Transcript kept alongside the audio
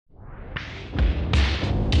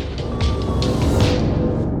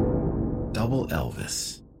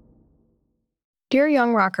Elvis. Dear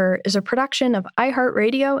Young Rocker is a production of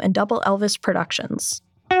iHeartRadio and Double Elvis Productions.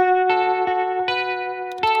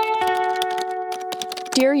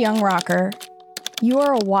 Dear Young Rocker, you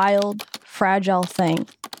are a wild, fragile thing.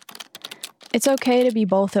 It's okay to be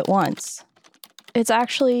both at once. It's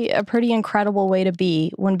actually a pretty incredible way to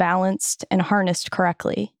be when balanced and harnessed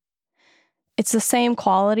correctly. It's the same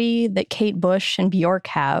quality that Kate Bush and Bjork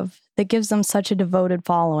have that gives them such a devoted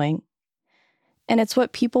following. And it's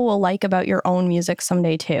what people will like about your own music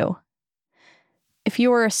someday too. If you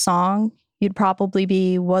were a song, you'd probably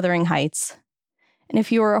be Wuthering Heights. And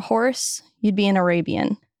if you were a horse, you'd be an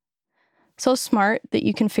Arabian. So smart that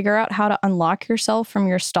you can figure out how to unlock yourself from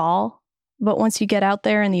your stall, but once you get out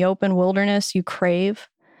there in the open wilderness you crave,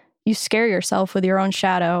 you scare yourself with your own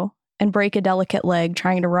shadow and break a delicate leg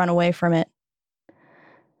trying to run away from it.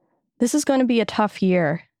 This is going to be a tough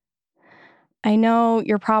year. I know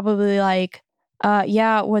you're probably like,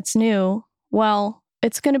 yeah, what's new? Well,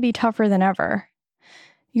 it's going to be tougher than ever.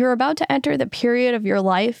 You're about to enter the period of your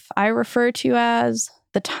life I refer to as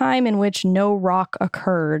the time in which no rock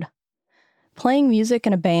occurred. Playing music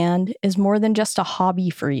in a band is more than just a hobby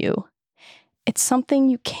for you. It's something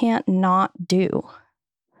you can't not do.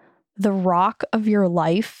 The rock of your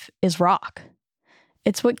life is rock.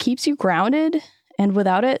 It's what keeps you grounded, and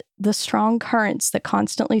without it, the strong currents that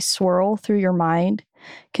constantly swirl through your mind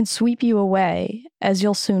can sweep you away, as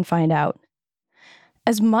you'll soon find out.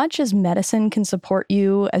 As much as medicine can support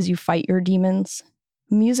you as you fight your demons,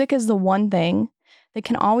 music is the one thing that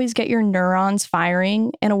can always get your neurons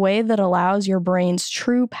firing in a way that allows your brain's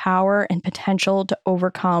true power and potential to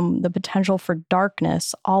overcome the potential for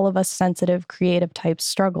darkness all of us sensitive, creative types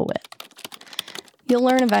struggle with. You'll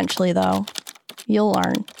learn eventually, though. You'll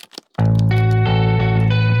learn.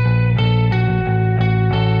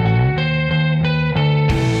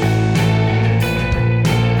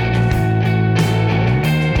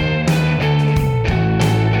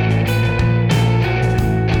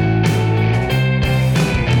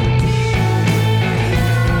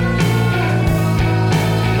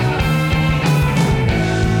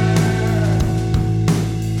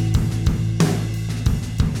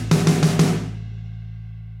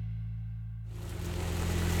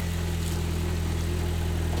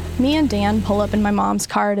 Me and Dan pull up in my mom's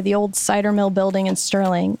car to the old cider mill building in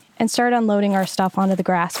Sterling and start unloading our stuff onto the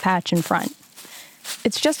grass patch in front.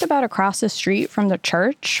 It's just about across the street from the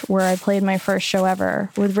church where I played my first show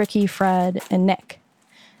ever with Ricky, Fred, and Nick.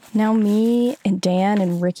 Now me and Dan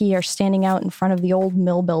and Ricky are standing out in front of the old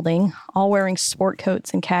mill building, all wearing sport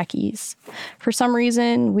coats and khakis. For some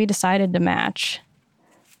reason, we decided to match.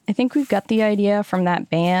 I think we've got the idea from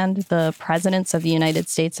that band, the Presidents of the United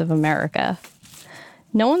States of America.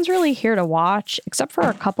 No one's really here to watch, except for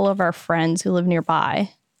a couple of our friends who live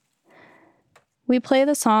nearby. We play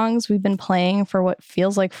the songs we've been playing for what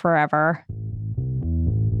feels like forever.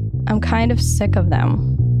 I'm kind of sick of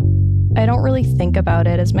them. I don't really think about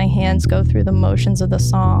it as my hands go through the motions of the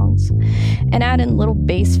songs and add in little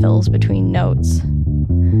bass fills between notes.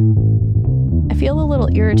 I feel a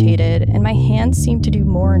little irritated, and my hands seem to do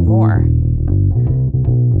more and more.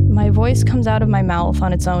 My voice comes out of my mouth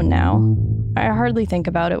on its own now. I hardly think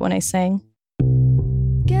about it when I sing.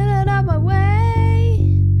 Get out of my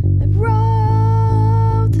way, I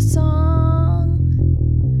wrote the song.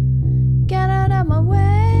 Get out of my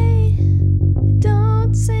way,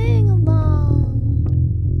 don't sing along.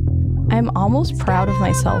 I'm almost proud of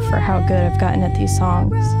myself for how good I've gotten at these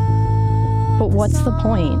songs. But what's the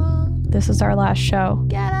point? This is our last show.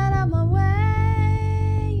 Get out of my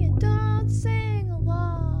way, and don't sing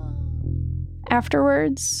along.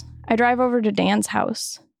 Afterwards, I drive over to Dan's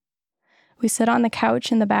house. We sit on the couch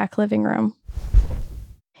in the back living room.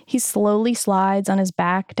 He slowly slides on his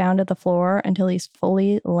back down to the floor until he's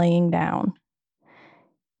fully laying down.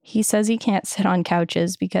 He says he can't sit on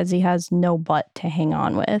couches because he has no butt to hang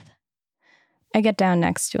on with. I get down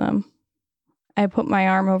next to him. I put my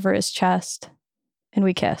arm over his chest, and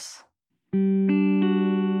we kiss.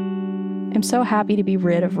 I'm so happy to be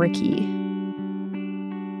rid of Ricky.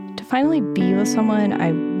 To finally be with someone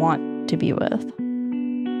I want to be with.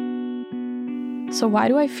 So why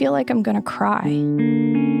do I feel like I'm gonna cry?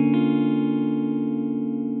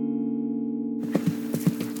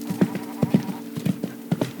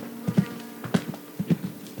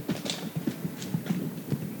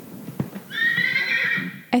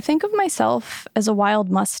 I think of myself as a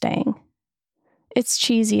wild Mustang. It's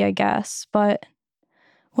cheesy, I guess, but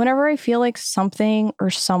whenever I feel like something or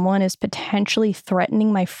someone is potentially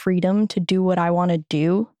threatening my freedom to do what I want to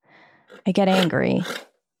do, I get angry.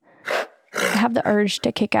 I have the urge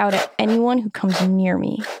to kick out at anyone who comes near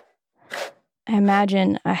me. I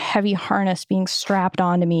imagine a heavy harness being strapped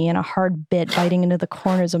onto me and a hard bit biting into the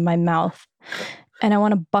corners of my mouth. And I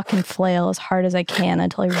want to buck and flail as hard as I can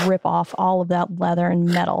until I rip off all of that leather and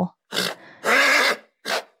metal.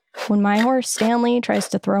 When my horse Stanley tries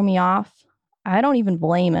to throw me off, I don't even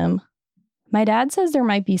blame him. My dad says there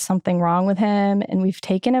might be something wrong with him, and we've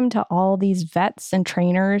taken him to all these vets and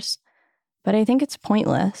trainers, but I think it's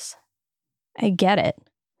pointless. I get it.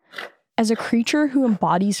 As a creature who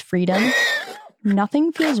embodies freedom,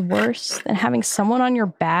 nothing feels worse than having someone on your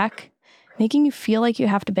back making you feel like you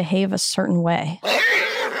have to behave a certain way.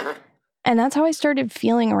 And that's how I started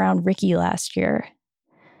feeling around Ricky last year.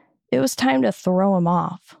 It was time to throw him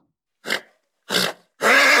off.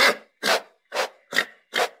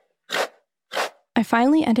 I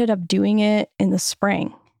finally ended up doing it in the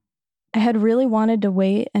spring. I had really wanted to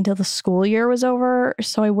wait until the school year was over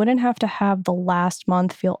so I wouldn't have to have the last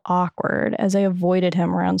month feel awkward as I avoided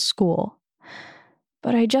him around school.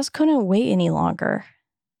 But I just couldn't wait any longer.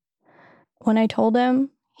 When I told him,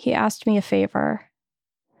 he asked me a favor.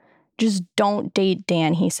 Just don't date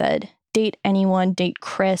Dan, he said. Date anyone, date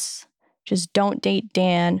Chris. Just don't date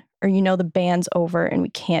Dan, or you know the band's over and we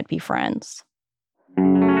can't be friends.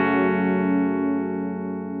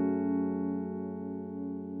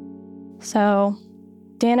 So,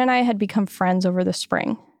 Dan and I had become friends over the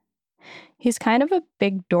spring. He's kind of a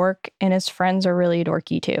big dork, and his friends are really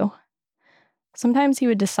dorky too. Sometimes he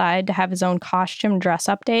would decide to have his own costume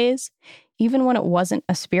dress-up days, even when it wasn't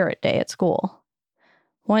a spirit day at school.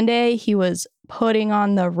 One day, he was putting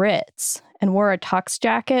on the Ritz and wore a tux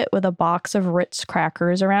jacket with a box of Ritz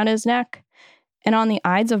crackers around his neck, and on the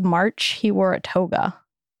Ides of March, he wore a toga.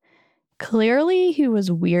 Clearly, he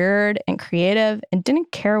was weird and creative and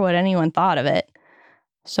didn't care what anyone thought of it.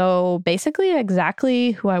 So basically,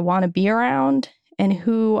 exactly who I want to be around and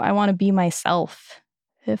who I want to be myself,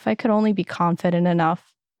 if I could only be confident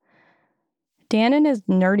enough. Dan and his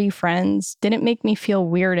nerdy friends didn't make me feel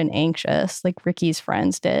weird and anxious like Ricky's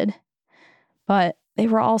friends did. But they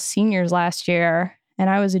were all seniors last year, and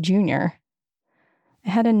I was a junior.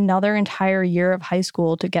 I had another entire year of high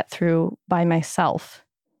school to get through by myself.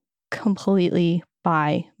 Completely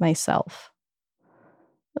by myself.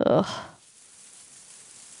 Ugh.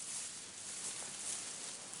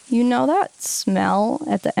 You know that smell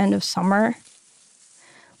at the end of summer?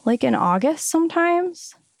 Like in August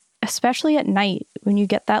sometimes? Especially at night when you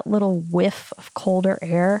get that little whiff of colder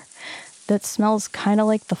air that smells kind of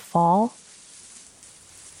like the fall.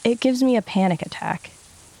 It gives me a panic attack.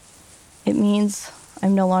 It means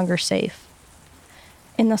I'm no longer safe.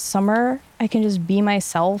 In the summer, I can just be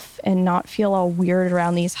myself and not feel all weird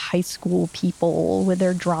around these high school people with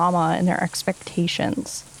their drama and their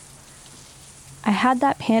expectations. I had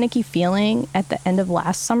that panicky feeling at the end of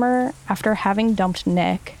last summer after having dumped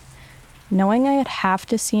Nick, knowing I'd have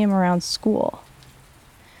to see him around school.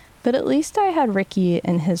 But at least I had Ricky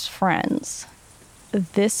and his friends.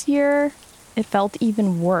 This year, it felt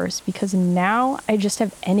even worse because now I just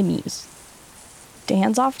have enemies.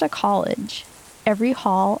 Dan's off to college. Every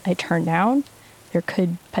hall I turn down, there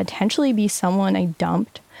could potentially be someone I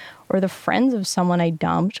dumped, or the friends of someone I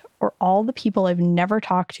dumped, or all the people I've never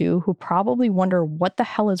talked to who probably wonder what the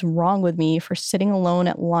hell is wrong with me for sitting alone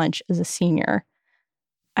at lunch as a senior.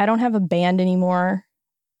 I don't have a band anymore.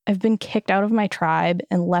 I've been kicked out of my tribe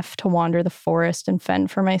and left to wander the forest and fend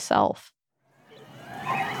for myself.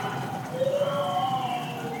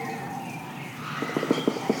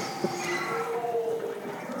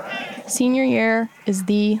 Senior year is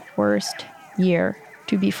the worst year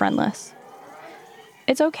to be friendless.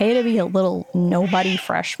 It's okay to be a little nobody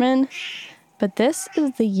freshman, but this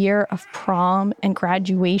is the year of prom and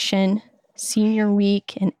graduation, senior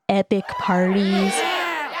week, and epic parties.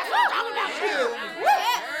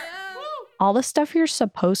 All the stuff you're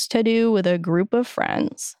supposed to do with a group of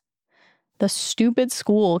friends. The stupid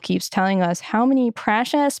school keeps telling us how many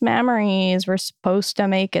precious memories we're supposed to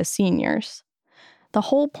make as seniors. The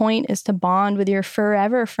whole point is to bond with your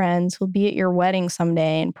forever friends who'll be at your wedding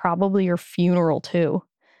someday and probably your funeral too.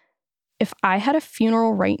 If I had a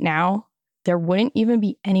funeral right now, there wouldn't even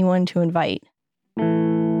be anyone to invite. I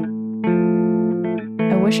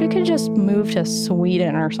wish I could just move to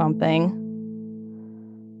Sweden or something.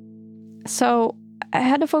 So I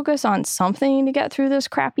had to focus on something to get through this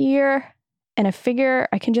crappy year, and I figure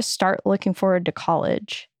I can just start looking forward to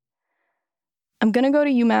college. I'm going to go to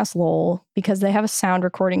UMass Lowell because they have a sound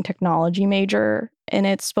recording technology major, and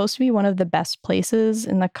it's supposed to be one of the best places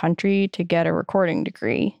in the country to get a recording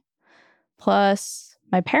degree. Plus,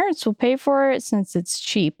 my parents will pay for it since it's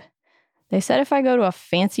cheap. They said if I go to a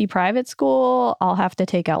fancy private school, I'll have to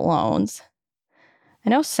take out loans. I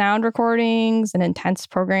know sound recording's an intense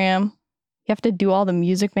program. You have to do all the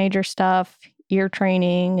music major stuff, ear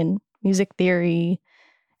training and music theory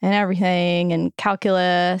and everything, and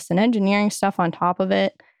calculus and engineering stuff on top of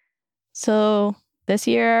it. So this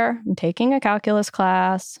year, I'm taking a calculus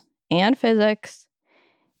class and physics,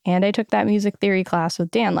 and I took that music theory class with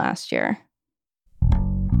Dan last year.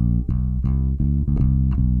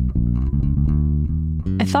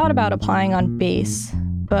 I thought about applying on bass,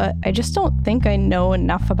 but I just don't think I know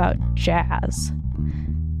enough about jazz.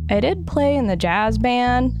 I did play in the jazz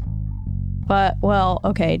band, but,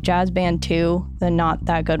 jazz band 2, the not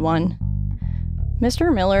that good one.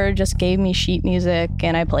 Mr. Miller just gave me sheet music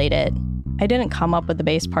and I played it. I didn't come up with the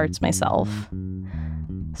bass parts myself.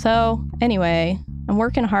 So, anyway, I'm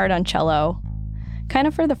working hard on cello, kind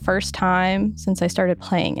of for the first time since I started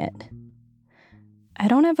playing it. I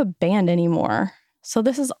don't have a band anymore, so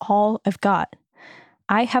this is all I've got.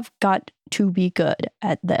 I have got to be good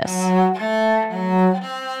at this.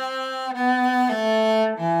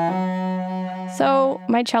 So,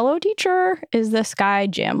 my cello teacher is this guy,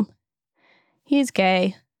 Jim. He's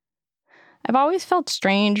gay. I've always felt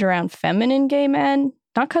strange around feminine gay men,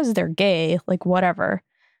 not because they're gay, like whatever,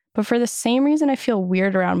 but for the same reason I feel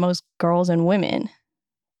weird around most girls and women.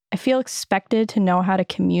 I feel expected to know how to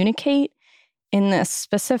communicate in this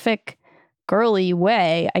specific girly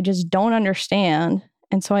way I just don't understand,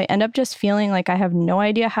 and so I end up just feeling like I have no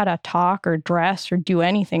idea how to talk or dress or do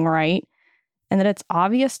anything right, and that it's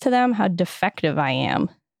obvious to them how defective I am.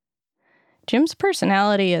 Jim's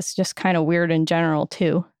personality is just kind of weird in general,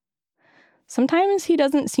 too. Sometimes he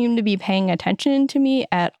doesn't seem to be paying attention to me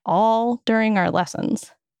at all during our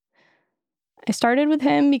lessons. I started with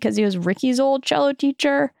him because he was Ricky's old cello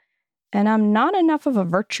teacher, and I'm not enough of a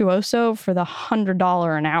virtuoso for the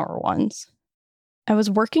 $100 an hour ones. I was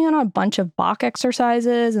working on a bunch of Bach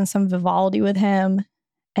exercises and some Vivaldi with him,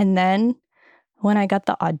 and then when I got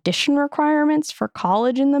the audition requirements for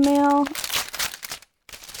college in the mail,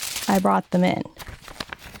 I brought them in.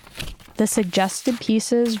 The suggested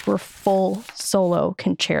pieces were full solo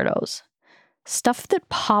concertos, stuff that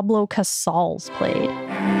Pablo Casals played.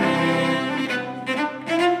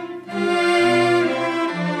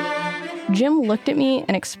 Jim looked at me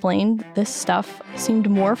and explained this stuff seemed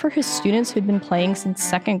more for his students who'd been playing since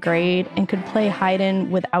second grade and could play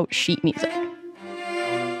Haydn without sheet music.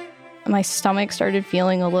 My stomach started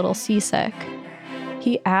feeling a little seasick.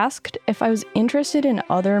 He asked if I was interested in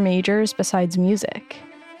other majors besides music.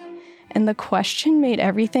 And the question made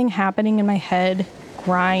everything happening in my head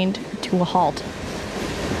grind to a halt.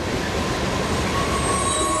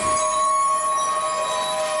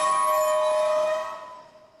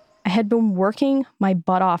 I had been working my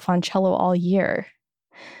butt off on cello all year.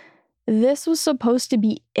 This was supposed to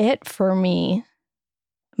be it for me.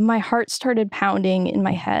 My heart started pounding in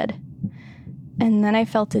my head. And then I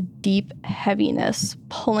felt a deep heaviness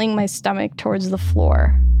pulling my stomach towards the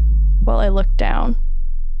floor while I looked down.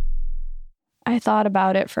 I thought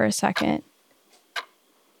about it for a second.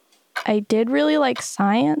 I did really like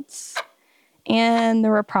science, and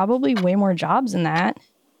there were probably way more jobs in that.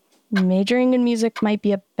 Majoring in music might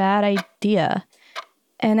be a bad idea,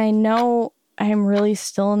 and I know I'm really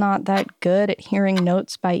still not that good at hearing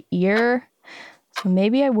notes by ear, so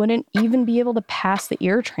maybe I wouldn't even be able to pass the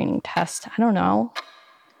ear training test. I don't know.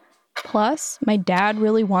 Plus, my dad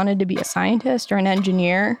really wanted to be a scientist or an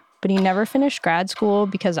engineer, but he never finished grad school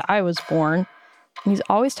because I was born. And he's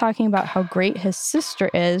always talking about how great his sister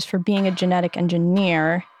is for being a genetic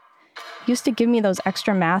engineer. He used to give me those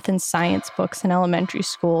extra math and science books in elementary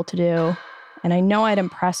school to do, and I know I'd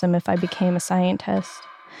impress him if I became a scientist.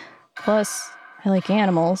 Plus, I like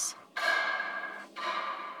animals.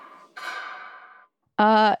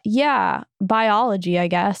 Yeah, biology, I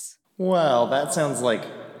guess. Well, that sounds like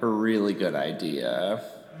a really good idea.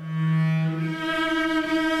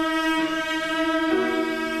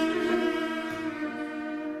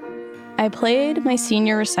 I played my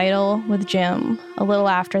senior recital with Jim a little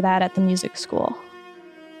after that at the music school.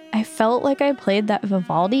 I felt like I played that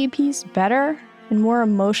Vivaldi piece better and more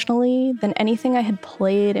emotionally than anything I had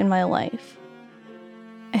played in my life.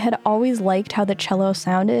 I had always liked how the cello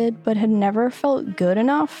sounded, but had never felt good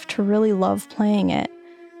enough to really love playing it.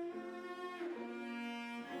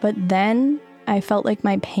 But then I felt like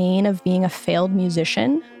my pain of being a failed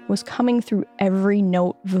musician was coming through every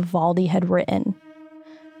note Vivaldi had written.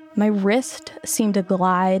 My wrist seemed to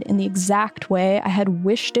glide in the exact way I had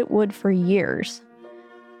wished it would for years.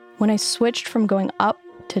 When I switched from going up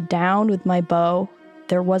to down with my bow,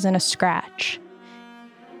 there wasn't a scratch.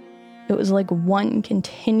 It was like one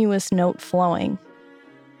continuous note flowing.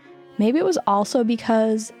 Maybe it was also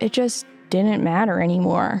because it just didn't matter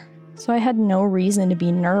anymore, so I had no reason to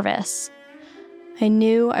be nervous. I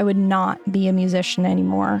knew I would not be a musician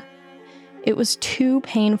anymore. It was too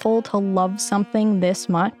painful to love something this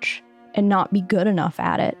much and not be good enough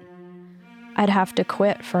at it. I'd have to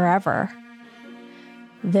quit forever.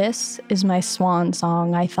 This is my swan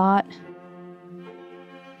song, I thought.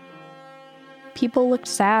 People looked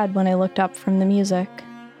sad when I looked up from the music.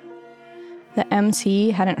 The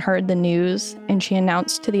MC hadn't heard the news, and she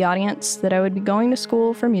announced to the audience that I would be going to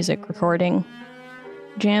school for music recording.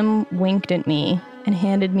 Jim winked at me and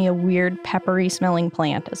handed me a weird peppery-smelling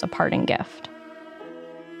plant as a parting gift.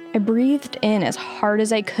 I breathed in as hard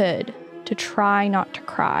as I could to try not to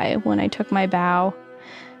cry when I took my bow,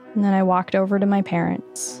 and then I walked over to my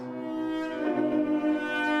parents.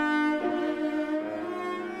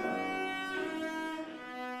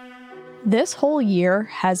 This whole year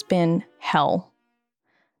has been hell.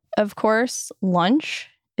 Of course, lunch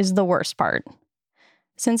is the worst part.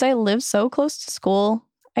 Since I live so close to school,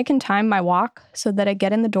 I can time my walk so that I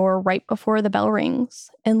get in the door right before the bell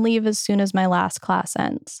rings and leave as soon as my last class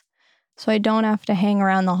ends, so I don't have to hang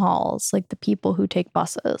around the halls like the people who take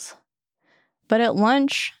buses. But at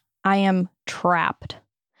lunch, I am trapped.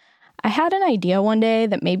 I had an idea one day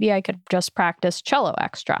that maybe I could just practice cello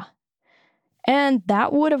extra. And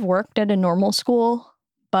that would have worked at a normal school,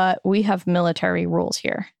 but we have military rules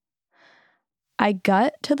here. I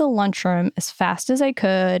got to the lunchroom as fast as I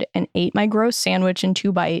could and ate my gross sandwich in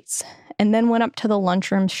 2 bites, and then went up to the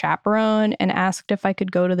lunchroom chaperone and asked if I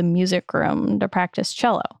could go to the music room to practice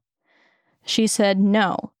cello. She said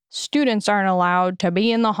no, students aren't allowed to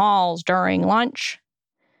be in the halls during lunch.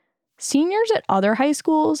 Seniors at other high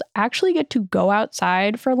schools actually get to go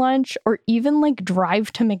outside for lunch or even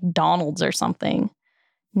drive to McDonald's or something.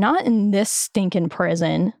 Not in this stinking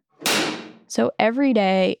prison. So every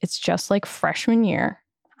day, it's just like freshman year.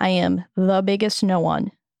 I am the biggest no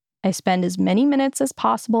one. I spend as many minutes as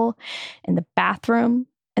possible in the bathroom,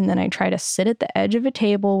 and then I try to sit at the edge of a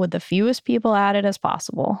table with the fewest people at it as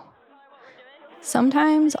possible.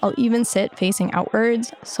 Sometimes I'll even sit facing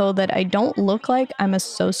outwards so that I don't look like I'm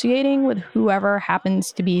associating with whoever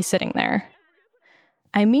happens to be sitting there.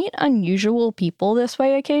 I meet unusual people this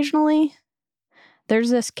way occasionally. There's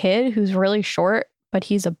this kid who's really short, but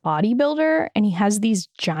he's a bodybuilder and he has these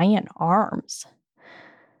giant arms.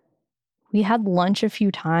 We had lunch a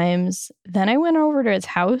few times. Then I went over to his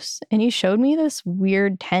house and he showed me this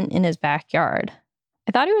weird tent in his backyard.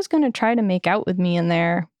 I thought he was going to try to make out with me in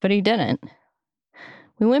there, but he didn't.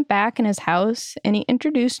 We went back in his house, and he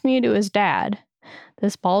introduced me to his dad,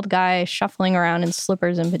 this bald guy shuffling around in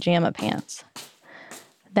slippers and pajama pants.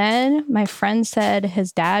 Then my friend said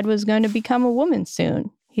his dad was going to become a woman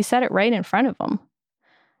soon. He said it right in front of him.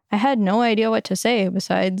 I had no idea what to say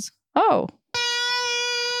besides, oh.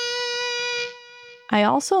 I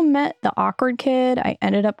also met the awkward kid I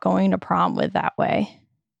ended up going to prom with that way.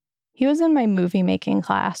 He was in my movie making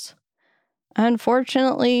class.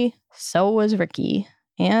 Unfortunately, so was Ricky,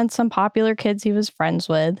 and some popular kids he was friends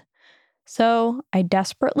with. So I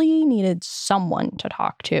desperately needed someone to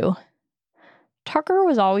talk to. Tucker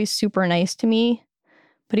was always super nice to me,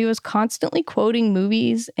 but he was constantly quoting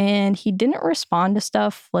movies and he didn't respond to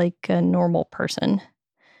stuff like a normal person.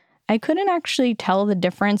 I couldn't actually tell the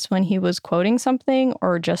difference when he was quoting something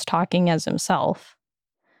or just talking as himself.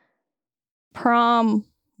 Prom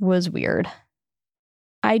was weird.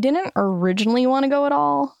 I didn't originally want to go at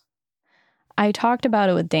all. I talked about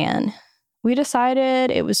it with Dan. We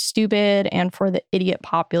decided it was stupid and for the idiot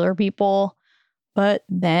popular people, but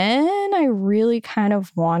then I really kind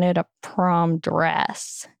of wanted a prom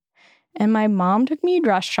dress. And my mom took me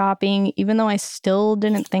dress shopping, even though I still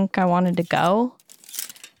didn't think I wanted to go.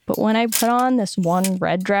 But when I put on this one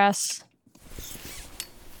red dress,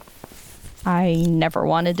 I never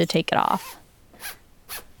wanted to take it off.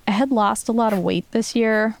 I had lost a lot of weight this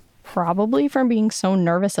year, probably from being so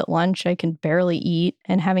nervous at lunch I can barely eat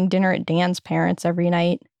and having dinner at Dan's parents every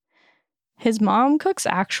night. His mom cooks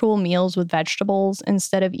actual meals with vegetables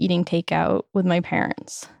instead of eating takeout with my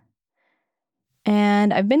parents.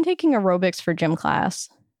 And I've been taking aerobics for gym class.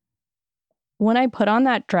 When I put on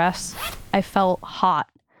that dress, I felt hot,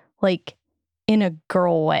 like in a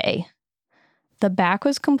girl way. The back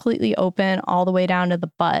was completely open all the way down to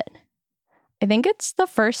the butt. I think it's the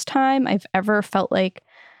first time I've ever felt like,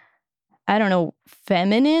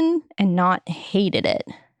 feminine and not hated it.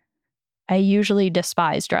 I usually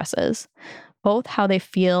despise dresses, both how they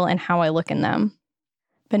feel and how I look in them.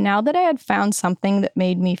 But now that I had found something that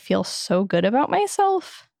made me feel so good about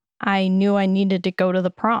myself, I knew I needed to go to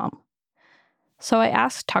the prom. So I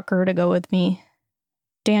asked Tucker to go with me.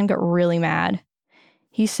 Dan got really mad.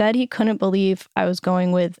 He said he couldn't believe I was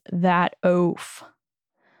going with that oaf.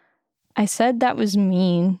 I said that was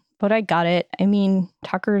mean, but I got it. I mean,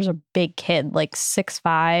 Tucker's a big kid, like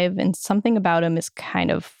 6'5", and something about him is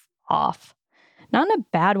kind of off. Not in a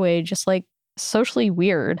bad way, just like socially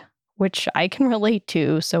weird, which I can relate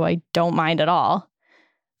to, so I don't mind at all.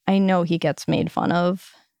 I know he gets made fun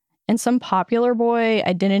of. And some popular boy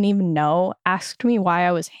I didn't even know asked me why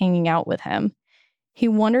I was hanging out with him. He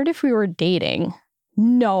wondered if we were dating.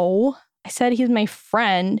 No, I said he's my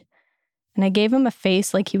friend, and I gave him a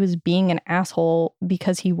face like he was being an asshole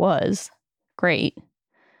because he was. Great.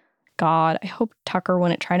 God, I hope Tucker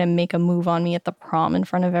wouldn't try to make a move on me at the prom in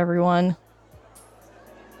front of everyone.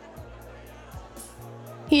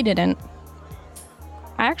 He didn't.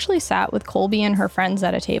 I actually sat with Colby and her friends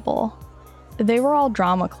at a table. They were all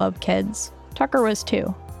drama club kids. Tucker was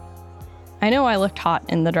too. I know I looked hot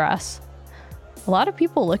in the dress. A lot of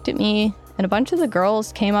people looked at me, and a bunch of the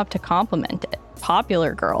girls came up to compliment it.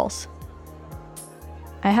 Popular girls.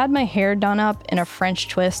 I had my hair done up in a French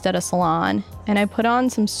twist at a salon, and I put on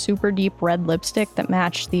some super deep red lipstick that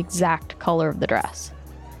matched the exact color of the dress.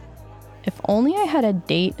 If only I had a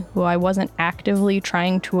date who I wasn't actively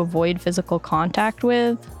trying to avoid physical contact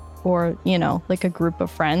with, or, like a group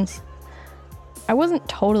of friends. I wasn't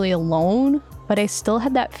totally alone, but I still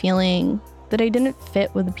had that feeling that I didn't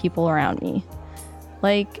fit with the people around me.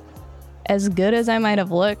 Like, as good as I might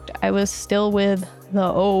have looked, I was still with the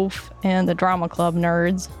oaf and the drama club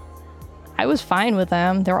nerds. I was fine with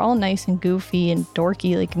them. They were all nice and goofy and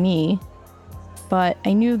dorky like me. But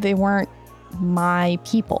I knew they weren't my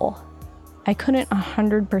people. I couldn't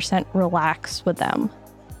 100% relax with them,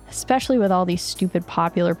 especially with all these stupid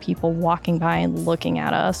popular people walking by and looking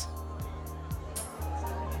at us.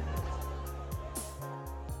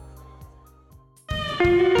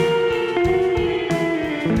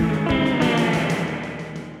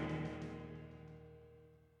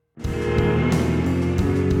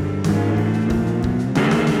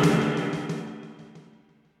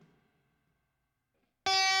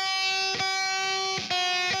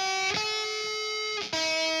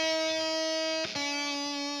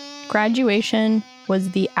 Graduation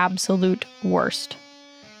was the absolute worst.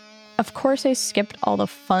 Of course, I skipped all the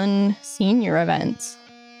fun senior events,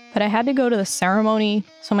 but I had to go to the ceremony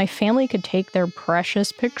so my family could take their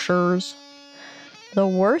precious pictures. The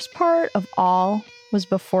worst part of all was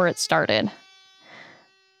before it started.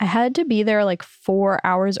 I had to be there like 4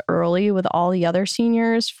 hours early with all the other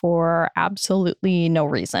seniors for absolutely no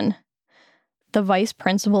reason. The vice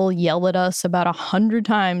principal yelled at us about 100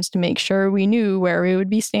 times to make sure we knew where we would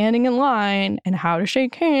be standing in line and how to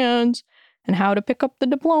shake hands and how to pick up the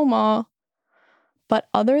diploma. But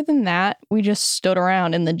other than that, we just stood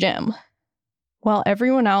around in the gym. While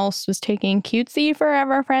everyone else was taking cutesy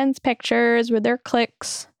forever friends pictures with their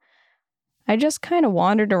cliques, I just kind of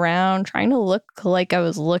wandered around trying to look like I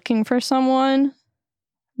was looking for someone.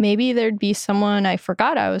 Maybe there'd be someone I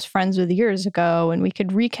forgot I was friends with years ago and we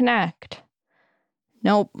could reconnect.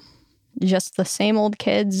 Nope, just the same old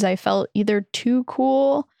kids I felt either too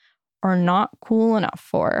cool or not cool enough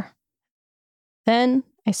for. Then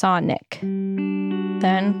I saw Nick.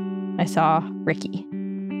 Then I saw Ricky.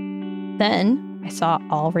 Then I saw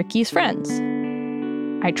all Ricky's friends.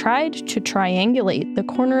 I tried to triangulate the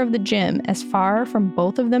corner of the gym as far from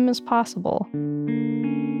both of them as possible.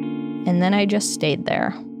 And then I just stayed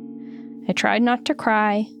there. I tried not to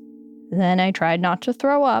cry. Then I tried not to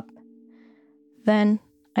throw up. Then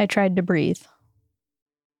I tried to breathe.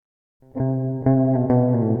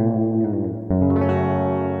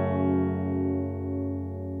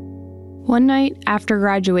 One night after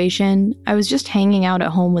graduation, I was just hanging out at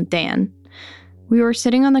home with Dan. We were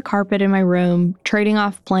sitting on the carpet in my room, trading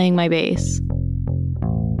off playing my bass.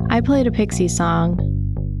 I played a Pixies song.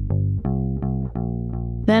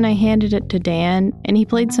 Then I handed it to Dan, and he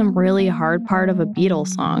played some really hard part of a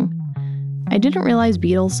Beatles song. I didn't realize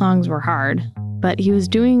Beatles songs were hard, but he was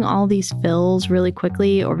doing all these fills really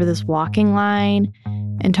quickly over this walking line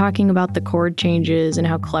and talking about the chord changes and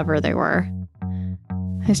how clever they were.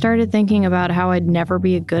 I started thinking about how I'd never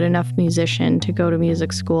be a good enough musician to go to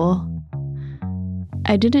music school.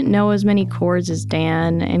 I didn't know as many chords as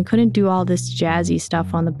Dan and couldn't do all this jazzy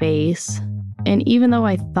stuff on the bass. And even though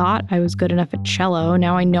I thought I was good enough at cello,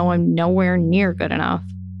 now I know I'm nowhere near good enough.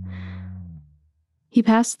 He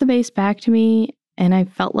passed the bass back to me, and I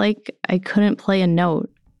felt like I couldn't play a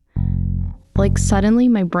note. Like suddenly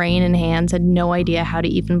my brain and hands had no idea how to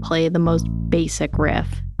even play the most basic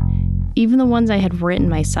riff, even the ones I had written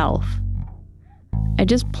myself. I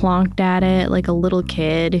just plonked at it like a little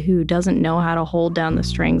kid who doesn't know how to hold down the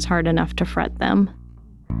strings hard enough to fret them.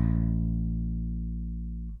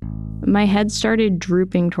 My head started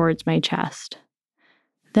drooping towards my chest.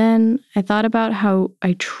 Then I thought about how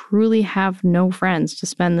I truly have no friends to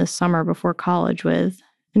spend this summer before college with,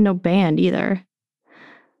 and no band either.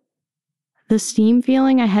 The steam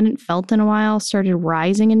feeling I hadn't felt in a while started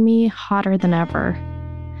rising in me hotter than ever.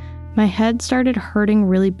 My head started hurting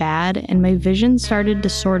really bad, and my vision started to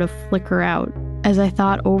sort of flicker out as I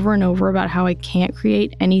thought over and over about how I can't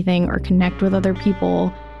create anything or connect with other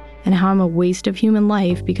people, and how I'm a waste of human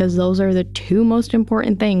life because those are the two most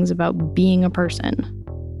important things about being a person.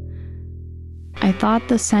 I thought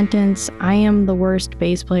the sentence, "I am the worst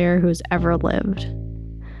bass player who's ever lived."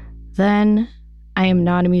 Then, "I am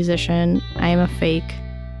not a musician, I am a fake."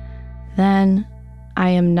 Then, "I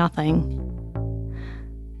am nothing.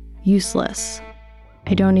 Useless.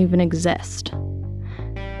 I don't even exist."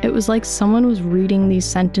 It was like someone was reading these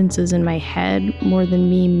sentences in my head more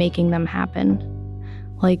than me making them happen.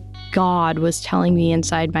 Like God was telling me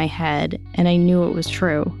inside my head, and I knew it was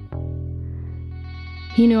true.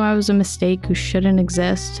 He knew I was a mistake who shouldn't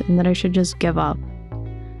exist and that I should just give up.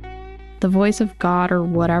 The voice of God or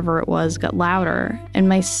whatever it was got louder, and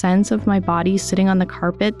my sense of my body sitting on the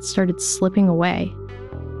carpet started slipping away.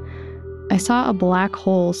 I saw a black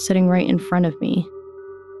hole sitting right in front of me.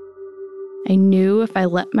 I knew if I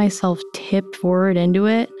let myself tip forward into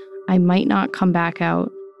it, I might not come back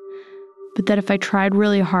out, but that if I tried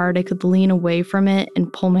really hard, I could lean away from it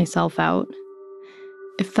and pull myself out.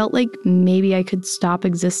 It felt like maybe I could stop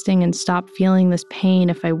existing and stop feeling this pain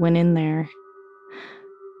if I went in there.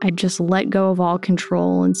 I'd just let go of all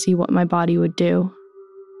control and see what my body would do.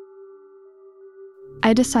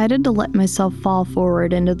 I decided to let myself fall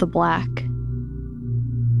forward into the black.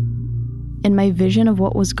 And my vision of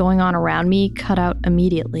what was going on around me cut out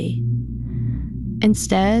immediately.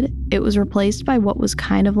 Instead, it was replaced by what was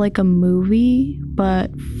kind of like a movie,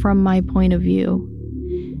 but from my point of view.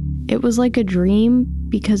 It was like a dream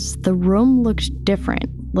because the room looked different,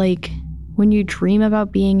 like when you dream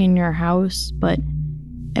about being in your house, but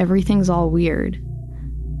everything's all weird.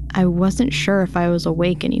 I wasn't sure if I was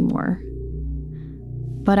awake anymore.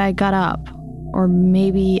 But I got up, or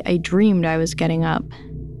maybe I dreamed I was getting up,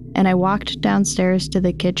 and I walked downstairs to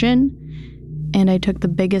the kitchen, and I took the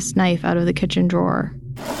biggest knife out of the kitchen drawer.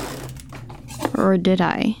 Or did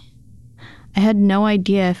I? I had no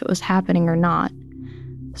idea if it was happening or not.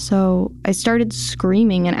 So I started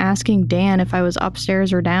screaming and asking Dan if I was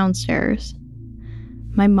upstairs or downstairs.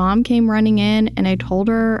 My mom came running in, and I told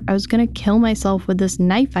her I was going to kill myself with this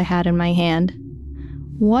knife I had in my hand.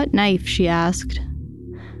 "What knife?" she asked.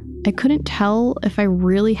 I couldn't tell if I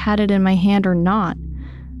really had it in my hand or not.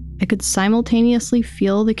 I could simultaneously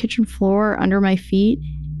feel the kitchen floor under my feet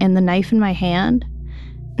and the knife in my hand,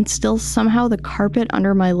 and still somehow the carpet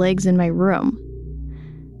under my legs in my room.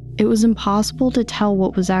 It was impossible to tell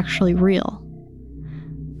what was actually real.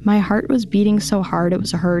 My heart was beating so hard it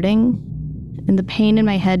was hurting, and the pain in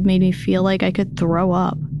my head made me feel like I could throw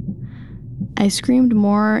up. I screamed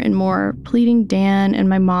more and more, pleading Dan and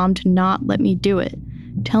my mom to not let me do it,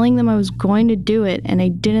 telling them I was going to do it and I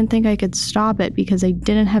didn't think I could stop it because I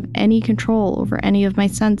didn't have any control over any of my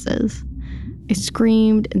senses. I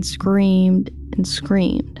screamed and screamed and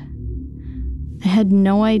screamed. I had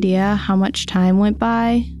no idea how much time went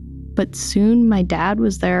by, but soon my dad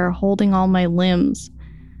was there holding all my limbs,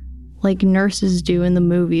 like nurses do in the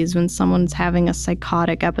movies when someone's having a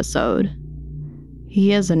psychotic episode.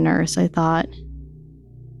 He is a nurse, I thought.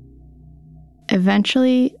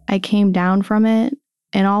 Eventually, I came down from it,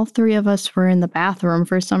 and all three of us were in the bathroom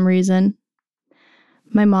for some reason.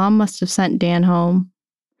 My mom must have sent Dan home.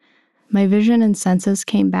 My vision and senses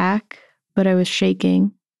came back, but I was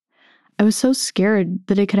shaking. I was so scared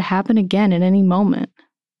that it could happen again at any moment.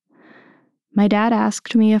 My dad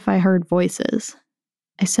asked me if I heard voices.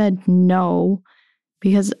 I said no,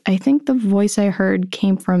 because I think the voice I heard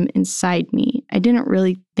came from inside me. I didn't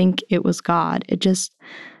really think it was God. It just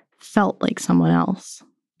felt like someone else.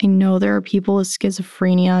 I know there are people with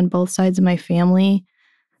schizophrenia on both sides of my family,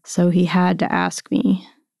 so he had to ask me.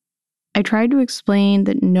 I tried to explain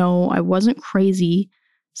that no, I wasn't crazy.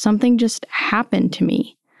 Something just happened to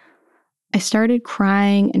me. I started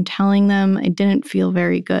crying and telling them I didn't feel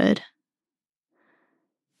very good.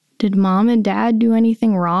 Did Mom and Dad do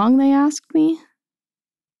anything wrong, they asked me.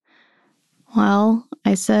 Well,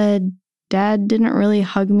 I said, Dad didn't really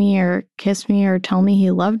hug me or kiss me or tell me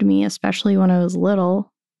he loved me, especially when I was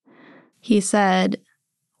little. He said,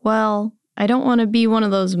 well, I don't want to be one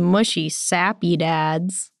of those mushy, sappy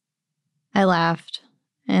dads. I laughed,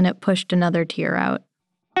 and it pushed another tear out.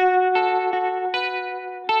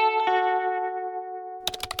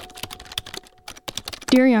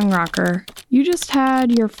 Dear Young Rocker, You just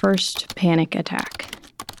had your first panic attack.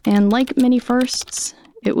 And like many firsts,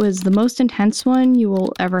 it was the most intense one you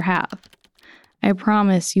will ever have. I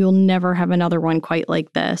promise you'll never have another one quite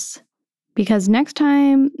like this. Because next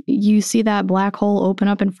time you see that black hole open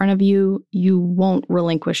up in front of you, you won't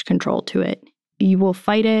relinquish control to it. You will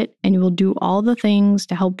fight it, and you will do all the things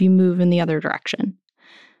to help you move in the other direction.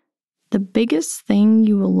 The biggest thing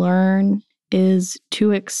you will learn is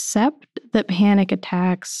to accept that panic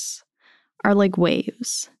attacks are like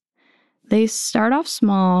waves. They start off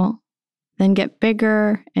small, then get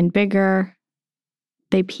bigger and bigger.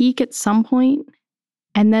 They peak at some point,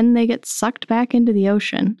 and then they get sucked back into the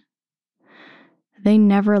ocean. They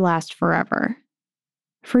never last forever.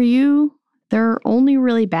 For you, they're only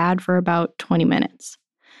really bad for about 20 minutes.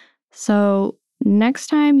 So next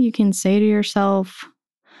time you can say to yourself,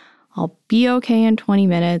 I'll be okay in 20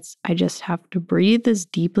 minutes. I just have to breathe as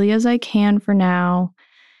deeply as I can for now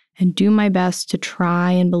and do my best to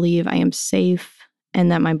try and believe I am safe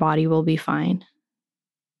and that my body will be fine.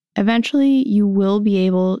 Eventually, you will be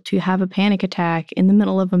able to have a panic attack in the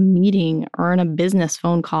middle of a meeting or in a business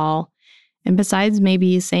phone call. And besides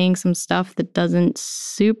maybe saying some stuff that doesn't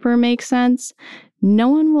super make sense, no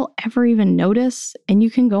one will ever even notice, and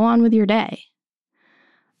you can go on with your day.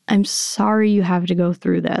 I'm sorry you have to go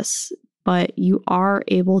through this, but you are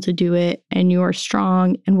able to do it, and you are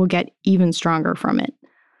strong and will get even stronger from it.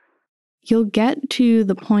 You'll get to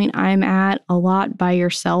the point I'm at a lot by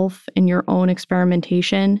yourself in your own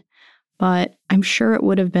experimentation, but I'm sure it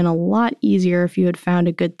would have been a lot easier if you had found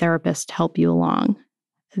a good therapist to help you along.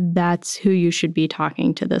 That's who you should be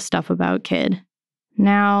talking to this stuff about, kid.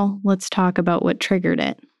 Now, let's talk about what triggered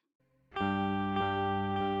it.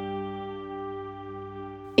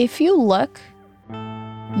 If you look,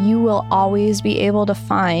 you will always be able to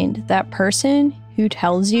find that person who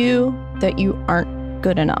tells you that you aren't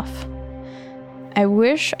good enough. I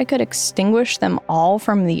wish I could extinguish them all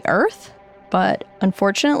from the earth, but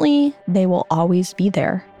unfortunately, they will always be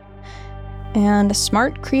there. And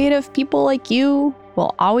smart, creative people like you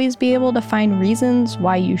will always be able to find reasons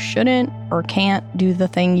why you shouldn't or can't do the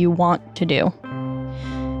thing you want to do.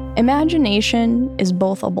 Imagination is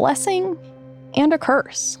both a blessing and a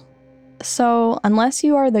curse. So unless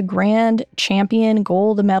you are the grand champion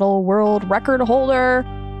gold medal world record holder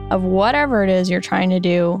of whatever it is you're trying to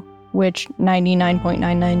do, which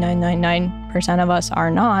 99.99999% of us are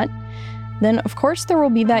not, then of course there will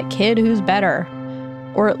be that kid who's better,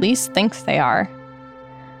 or at least thinks they are.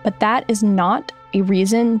 But that is not a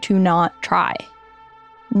reason to not try.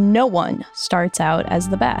 No one starts out as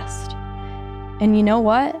the best. And you know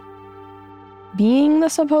what? Being the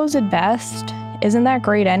supposed best isn't that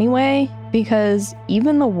great anyway, because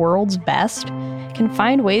even the world's best can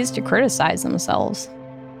find ways to criticize themselves.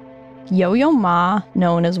 Yo-Yo Ma,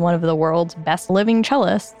 known as one of the world's best living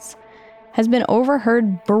cellists, has been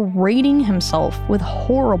overheard berating himself with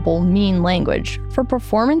horrible, mean language for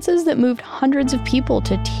performances that moved hundreds of people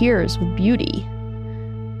to tears with beauty.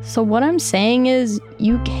 So what I'm saying is,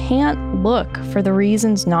 you can't look for the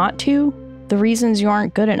reasons not to, the reasons you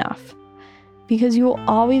aren't good enough. Because you will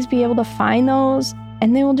always be able to find those,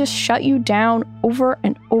 and they will just shut you down over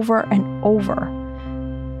and over and over.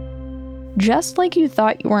 Just like you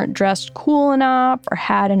thought you weren't dressed cool enough or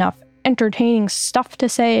had enough entertaining stuff to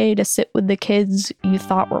say to sit with the kids you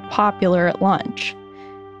thought were popular at lunch.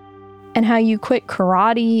 And how you quit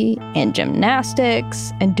karate and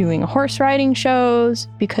gymnastics and doing horse riding shows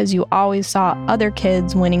because you always saw other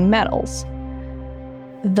kids winning medals.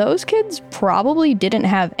 Those kids probably didn't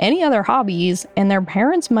have any other hobbies, and their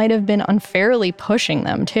parents might have been unfairly pushing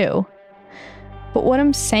them too. But what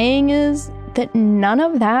I'm saying is that none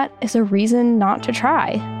of that is a reason not to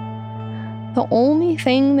try. The only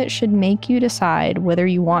thing that should make you decide whether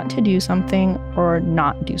you want to do something or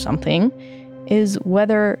not do something is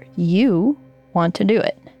whether you want to do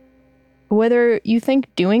it. Whether you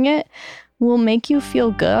think doing it will make you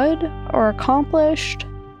feel good or accomplished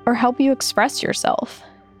or help you express yourself.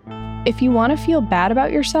 If you want to feel bad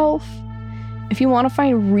about yourself, if you want to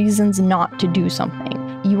find reasons not to do something,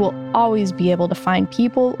 you will always be able to find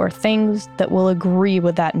people or things that will agree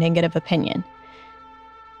with that negative opinion.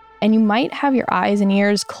 And you might have your eyes and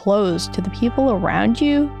ears closed to the people around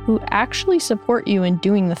you who actually support you in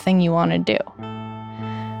doing the thing you want to do.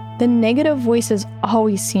 The negative voices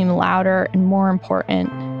always seem louder and more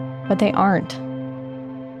important, but they aren't.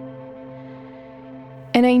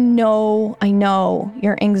 And I know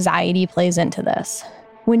your anxiety plays into this.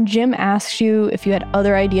 When Jim asks you if you had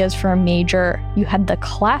other ideas for a major, you had the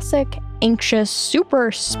classic, anxious,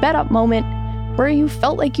 super sped up moment where you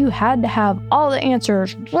felt like you had to have all the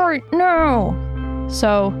answers right now.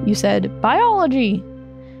 So you said biology.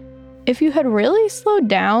 If you had really slowed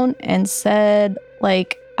down and said,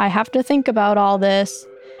 like, I have to think about all this,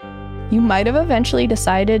 you might have eventually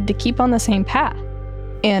decided to keep on the same path.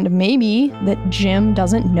 And maybe that Jim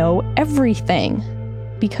doesn't know everything.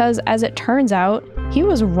 Because as it turns out, he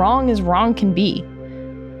was wrong as wrong can be.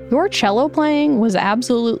 Your cello playing was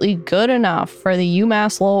absolutely good enough for the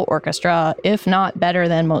UMass Lowell Orchestra, if not better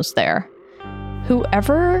than most there.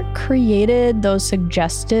 Whoever created those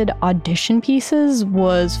suggested audition pieces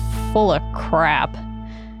was full of crap.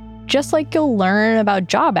 Just like you'll learn about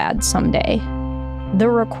job ads someday. The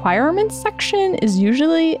requirements section is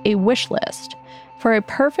usually a wish list for a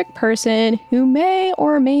perfect person who may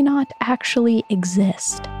or may not actually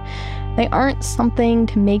exist. They aren't something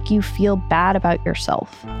to make you feel bad about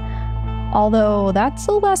yourself. Although that's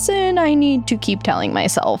a lesson I need to keep telling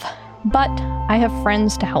myself. But I have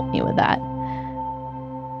friends to help me with that.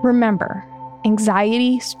 Remember,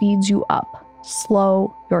 anxiety speeds you up.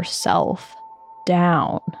 Slow yourself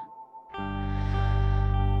down.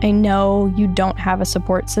 I know you don't have a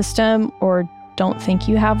support system, or don't think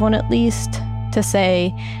you have one at least, to say,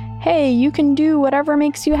 hey, you can do whatever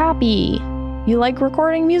makes you happy. You like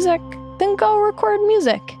recording music? Then go record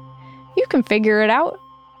music. You can figure it out.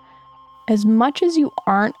 As much as you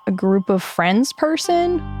aren't a group of friends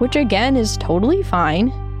person, which again is totally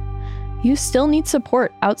fine, you still need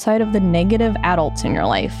support outside of the negative adults in your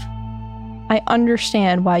life. I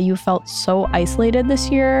understand why you felt so isolated this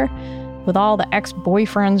year, with all the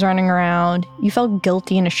ex-boyfriends running around. You felt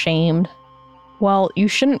guilty and ashamed. Well, you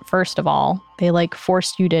shouldn't, first of all. They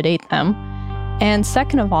forced you to date them. And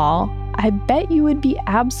second of all, I bet you would be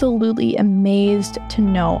absolutely amazed to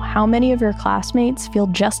know how many of your classmates feel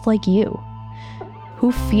just like you,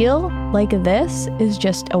 who feel like this is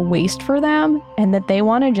just a waste for them and that they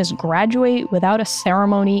want to just graduate without a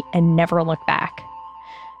ceremony and never look back.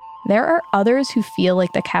 There are others who feel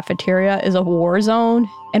like the cafeteria is a war zone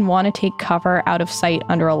and want to take cover out of sight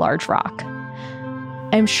under a large rock.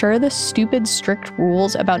 I'm sure the stupid, strict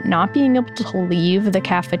rules about not being able to leave the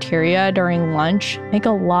cafeteria during lunch make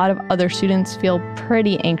a lot of other students feel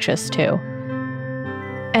pretty anxious too.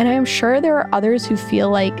 And I'm sure there are others who feel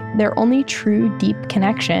like their only true deep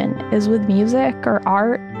connection is with music or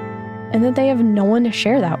art, and that they have no one to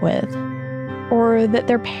share that with, or that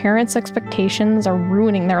their parents' expectations are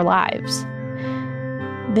ruining their lives.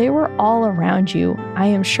 They were all around you, I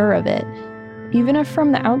am sure of it. Even if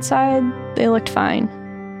from the outside, they looked fine.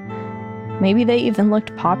 Maybe they even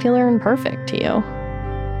looked popular and perfect to you.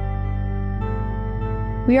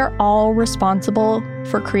 We are all responsible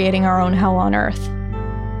for creating our own hell on earth.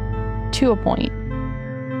 To a point.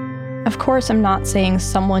 Of course, I'm not saying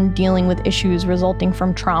someone dealing with issues resulting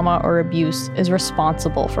from trauma or abuse is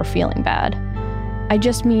responsible for feeling bad. I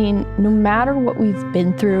just mean, no matter what we've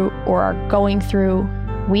been through or are going through,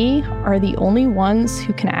 we are the only ones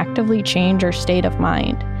who can actively change our state of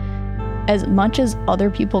mind, as much as other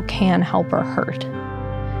people can help or hurt.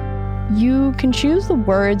 You can choose the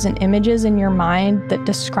words and images in your mind that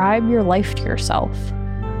describe your life to yourself.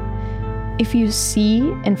 If you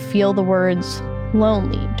see and feel the words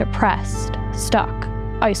lonely, depressed, stuck,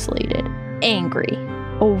 isolated, angry,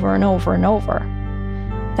 over and over and over,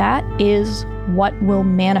 that is what will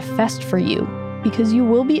manifest for you, because you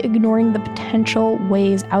will be ignoring the potential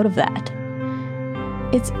ways out of that.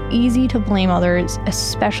 It's easy to blame others,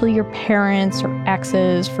 especially your parents or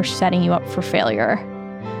exes, for setting you up for failure.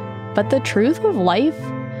 But the truth of life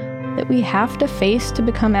that we have to face to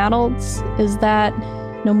become adults is that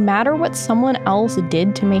no matter what someone else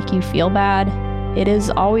did to make you feel bad, it is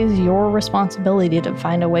always your responsibility to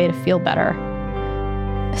find a way to feel better.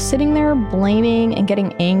 Sitting there blaming and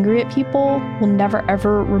getting angry at people will never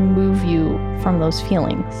ever remove you from those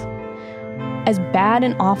feelings. As bad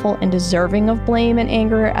and awful and deserving of blame and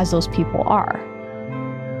anger as those people are,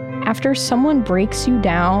 after someone breaks you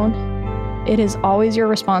down, it is always your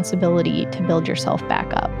responsibility to build yourself back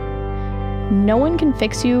up. No one can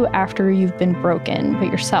fix you after you've been broken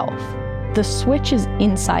but yourself. The switch is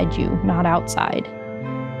inside you, not outside.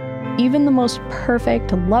 Even the most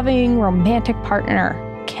perfect, loving, romantic partner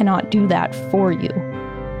cannot do that for you.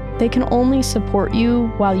 They can only support you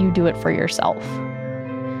while you do it for yourself.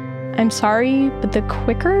 I'm sorry, but the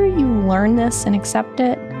quicker you learn this and accept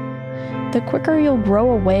it, the quicker you'll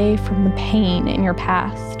grow away from the pain in your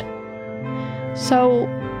past. So,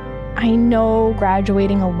 I know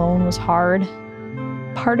graduating alone was hard.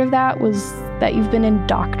 Part of that was that you've been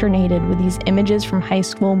indoctrinated with these images from high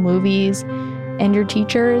school movies and your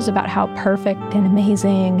teachers about how perfect and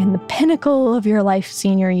amazing and the pinnacle of your life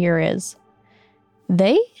senior year is.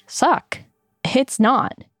 They suck. It's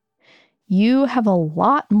not. you have a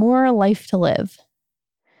lot more life to live.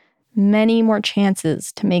 Many more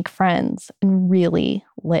chances to make friends and really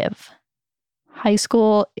live. High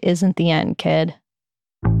school isn't the end, kid.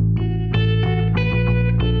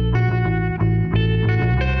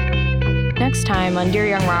 Next time on Dear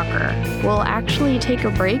Young Rocker, we'll actually take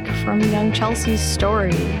a break from young Chelsea's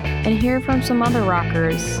story and hear from some other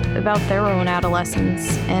rockers about their own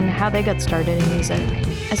adolescence and how they got started in music,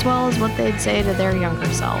 as well as what they'd say to their younger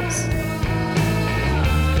selves.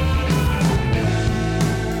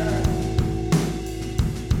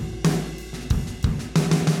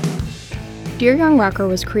 Dear Young Rocker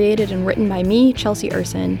was created and written by me, Chelsea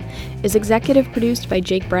Urson, is executive produced by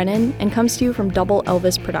Jake Brennan, and comes to you from Double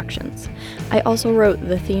Elvis Productions. I also wrote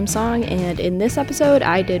the theme song, and in this episode,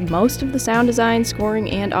 I did most of the sound design, scoring,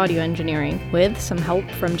 and audio engineering, with some help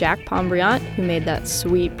from Jack Pombriant, who made that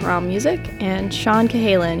sweet prom music, and Sean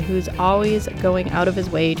Cahalan, who's always going out of his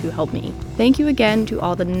way to help me. Thank you again to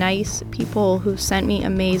all the nice people who sent me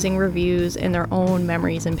amazing reviews and their own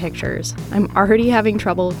memories and pictures. I'm already having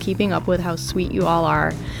trouble keeping up with how sweet you all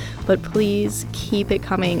are, but please keep it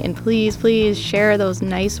coming, and please share those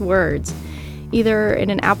nice words, either in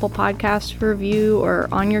an Apple Podcast review or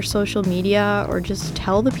on your social media, or just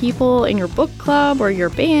tell the people in your book club or your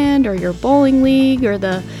band or your bowling league or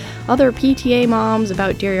the other PTA moms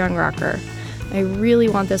about Dear Young Rocker. I really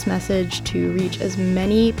want this message to reach as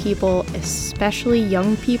many people, especially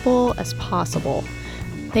young people, as possible.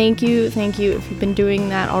 Thank you. If you've been doing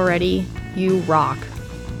that already, you rock.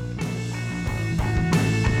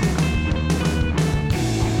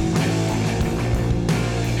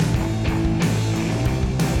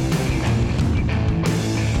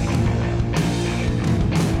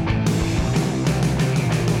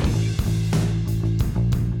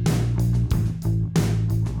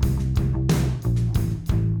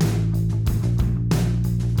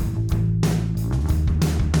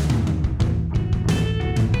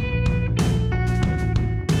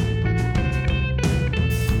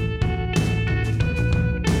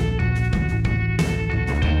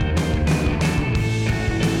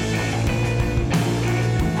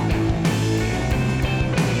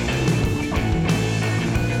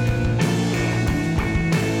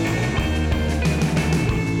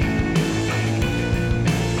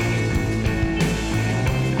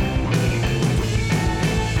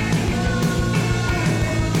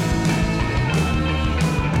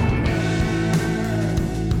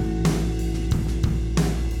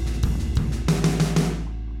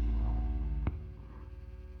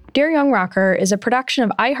 Dear Young Rocker is a production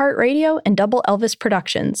of iHeartRadio and Double Elvis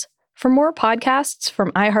Productions. For more podcasts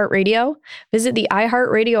from iHeartRadio, visit the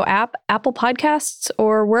iHeartRadio app, Apple Podcasts,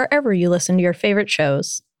 or wherever you listen to your favorite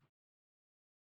shows.